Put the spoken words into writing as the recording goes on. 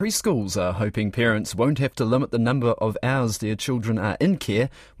Preschools are hoping parents won't have to limit the number of hours their children are in care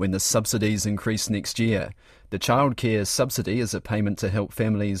when the subsidies increase next year. The childcare subsidy is a payment to help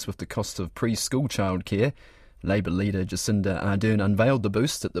families with the cost of preschool childcare. Labour leader Jacinda Ardern unveiled the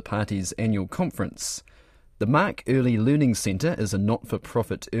boost at the party's annual conference. The Mark Early Learning Centre is a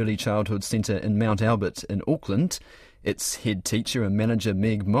not-for-profit early childhood centre in Mount Albert in Auckland. Its head teacher and manager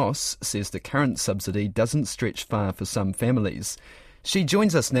Meg Moss says the current subsidy doesn't stretch far for some families. She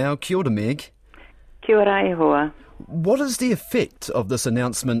joins us now. Kia ora, Meg. Kia ora e hoa. What is the effect of this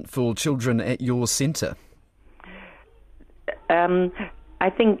announcement for children at your centre? I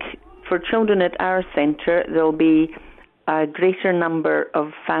think for children at our centre, there'll be a greater number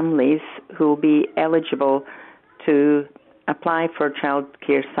of families who will be eligible to apply for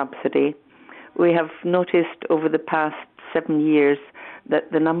childcare subsidy. We have noticed over the past 7 years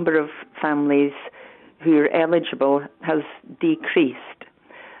that the number of families who are eligible has decreased,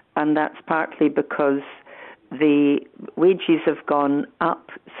 and that's partly because the wages have gone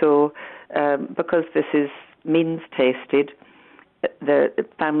up. So because this is means tested, the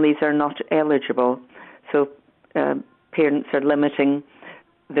families are not eligible. So parents are limiting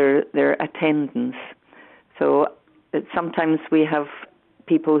their attendance. So sometimes we have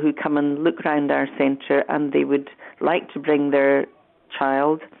people who come and look around our centre and they would like to bring their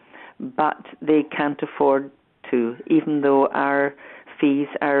child, but they can't afford to, even though our fees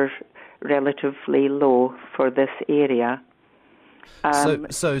are relatively low for this area.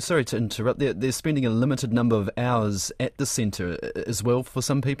 So sorry to interrupt, they're spending a limited number of hours at the centre as well for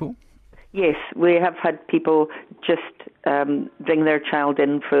some people? Yes, we have had people just bring their child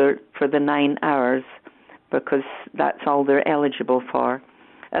in for the 9 hours because that's all they're eligible for.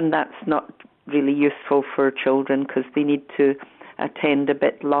 And that's not really useful for children because they need to attend a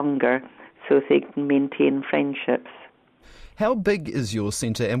bit longer so they can maintain friendships. How big is your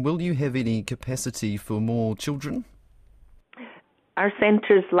centre and will you have any capacity for more children? Our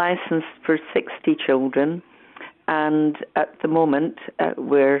centre is licensed for 60 children, and at the moment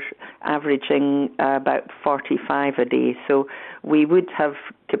we're averaging about 45 a day. So we would have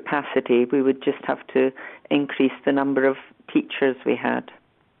capacity, we would just have to increase the number of teachers we had.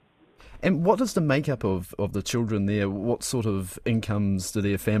 And what is the makeup of the children there? What sort of incomes do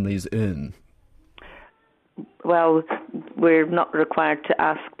their families earn? Well, we're not required to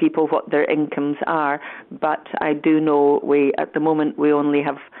ask people what their incomes are, but I do know at the moment we only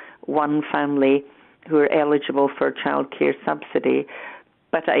have one family who are eligible for childcare subsidy.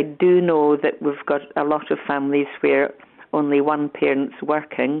 But I do know that we've got a lot of families where only one parent's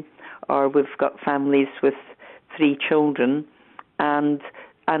working, or we've got families with 3 children, and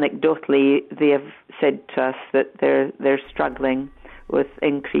anecdotally they have said to us that they're struggling with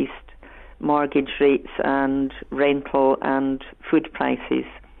increased mortgage rates and rental and food prices.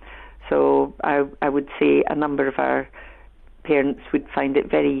 So I would say a number of our parents would find it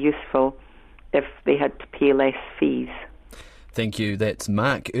very useful if they had to pay less fees. Thank you. That's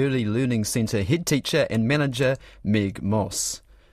Mark Early Learning Centre head teacher and manager Meg Moss.